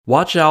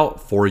Watch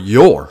out for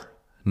your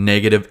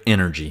negative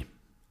energy.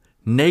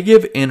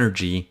 Negative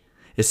energy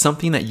is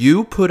something that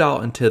you put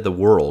out into the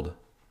world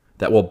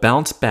that will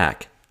bounce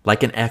back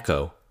like an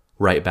echo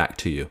right back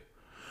to you.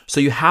 So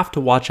you have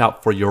to watch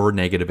out for your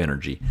negative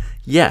energy.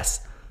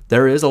 Yes,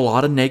 there is a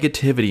lot of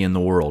negativity in the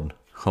world.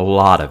 A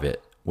lot of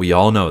it. We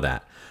all know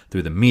that.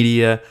 Through the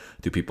media,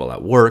 through people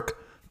at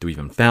work, through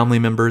even family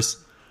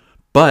members.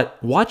 But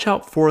watch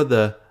out for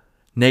the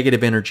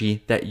negative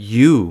energy that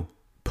you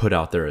put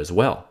out there as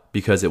well,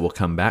 because it will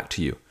come back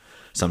to you.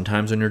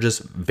 Sometimes when you're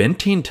just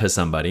venting to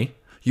somebody,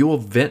 you will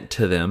vent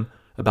to them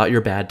about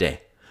your bad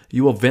day.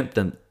 You will vent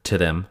to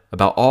them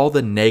about all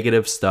the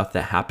negative stuff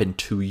that happened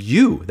to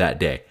you that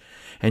day.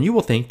 And you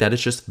will think that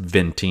it's just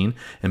venting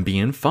and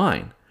being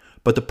fine.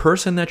 But the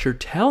person that you're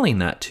telling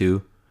that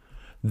to,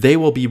 they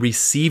will be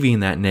receiving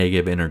that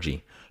negative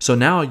energy. So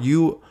now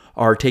you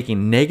are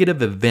taking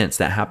negative events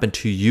that happen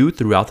to you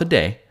throughout the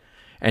day,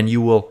 and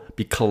you will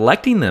be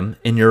collecting them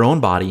in your own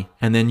body,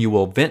 and then you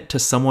will vent to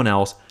someone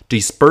else,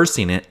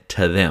 dispersing it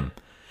to them.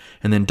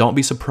 And then don't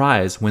be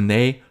surprised when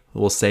they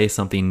will say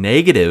something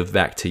negative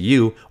back to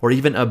you or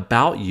even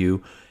about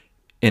you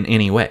in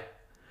any way,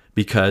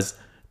 because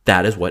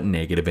that is what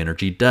negative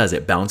energy does.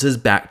 It bounces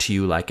back to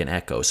you like an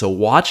echo. So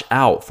watch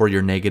out for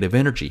your negative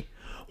energy.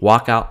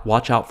 Watch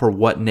out for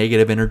what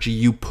negative energy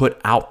you put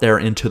out there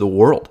into the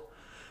world.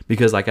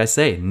 Because like I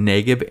say,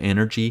 negative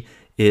energy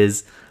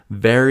is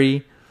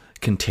very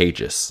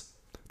contagious.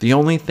 The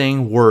only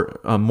thing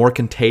more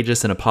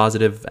contagious than a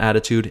positive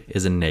attitude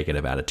is a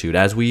negative attitude,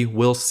 as we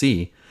will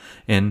see.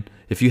 And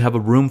if you have a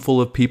room full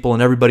of people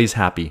and everybody's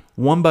happy,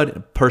 one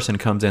person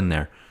comes in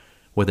there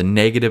with a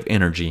negative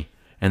energy,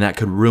 and that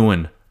could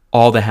ruin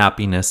all the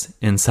happiness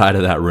inside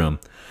of that room.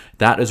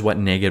 That is what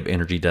negative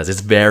energy does. It's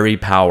very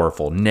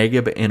powerful.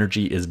 Negative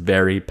energy is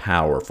very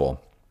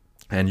powerful.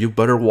 And you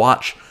better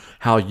watch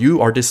how you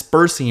are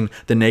dispersing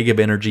the negative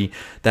energy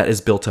that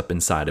is built up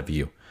inside of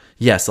you.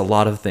 Yes, a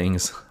lot of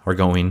things are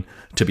going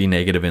to be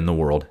negative in the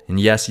world. And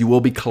yes, you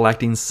will be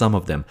collecting some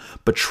of them,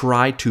 but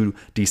try to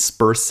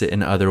disperse it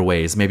in other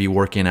ways, maybe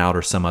working out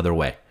or some other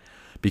way.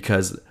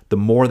 Because the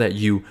more that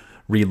you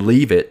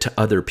relieve it to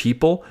other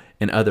people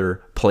in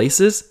other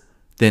places,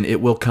 then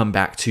it will come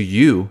back to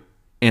you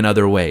in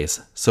other ways.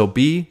 So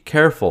be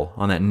careful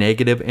on that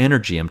negative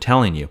energy. I'm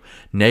telling you,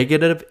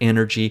 negative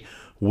energy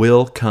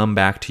will come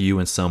back to you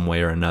in some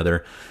way or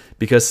another,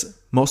 because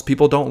most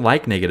people don't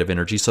like negative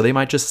energy. So they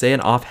might just say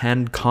an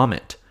offhand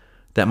comment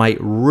that might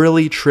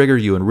really trigger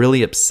you and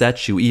really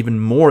upset you even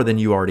more than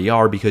you already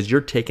are, because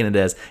you're taking it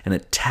as an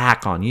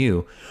attack on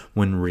you,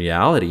 when in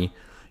reality,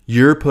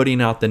 you're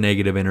putting out the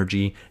negative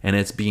energy and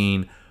it's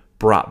being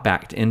brought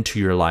back into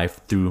your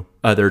life through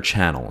other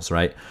channels,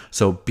 right?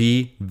 So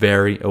be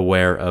very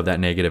aware of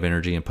that negative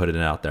energy and put it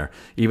out there.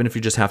 Even if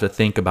you just have to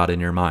think about it in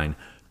your mind,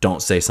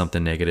 don't say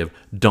something negative.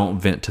 Don't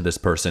vent to this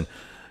person.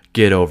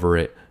 Get over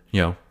it,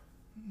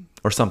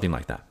 or something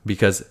like that.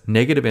 Because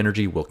negative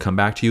energy will come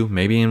back to you,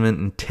 maybe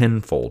even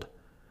tenfold.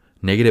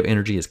 Negative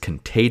energy is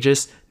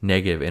contagious.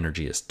 Negative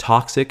energy is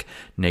toxic.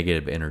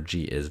 Negative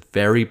energy is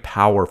very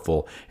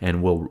powerful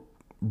and will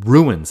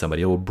ruin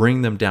somebody. It will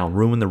bring them down,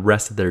 ruin the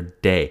rest of their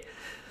day.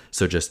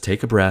 So just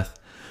take a breath,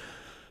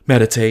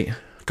 meditate,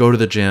 go to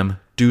the gym,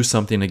 do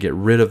something to get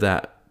rid of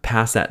that,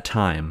 pass that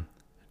time,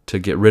 to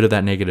get rid of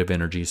that negative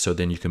energy, so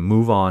then you can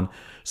move on,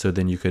 so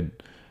then you could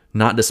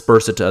not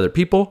disperse it to other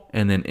people,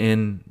 and then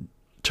in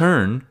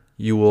turn,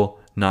 you will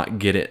not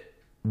get it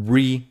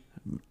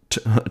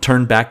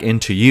turned back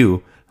into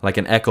you like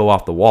an echo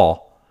off the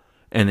wall.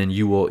 And then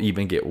you will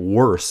even get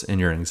worse in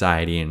your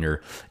anxiety and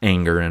your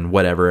anger and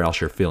whatever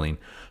else you're feeling.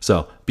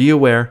 So be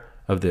aware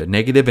of the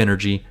negative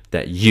energy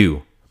that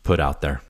you put out there.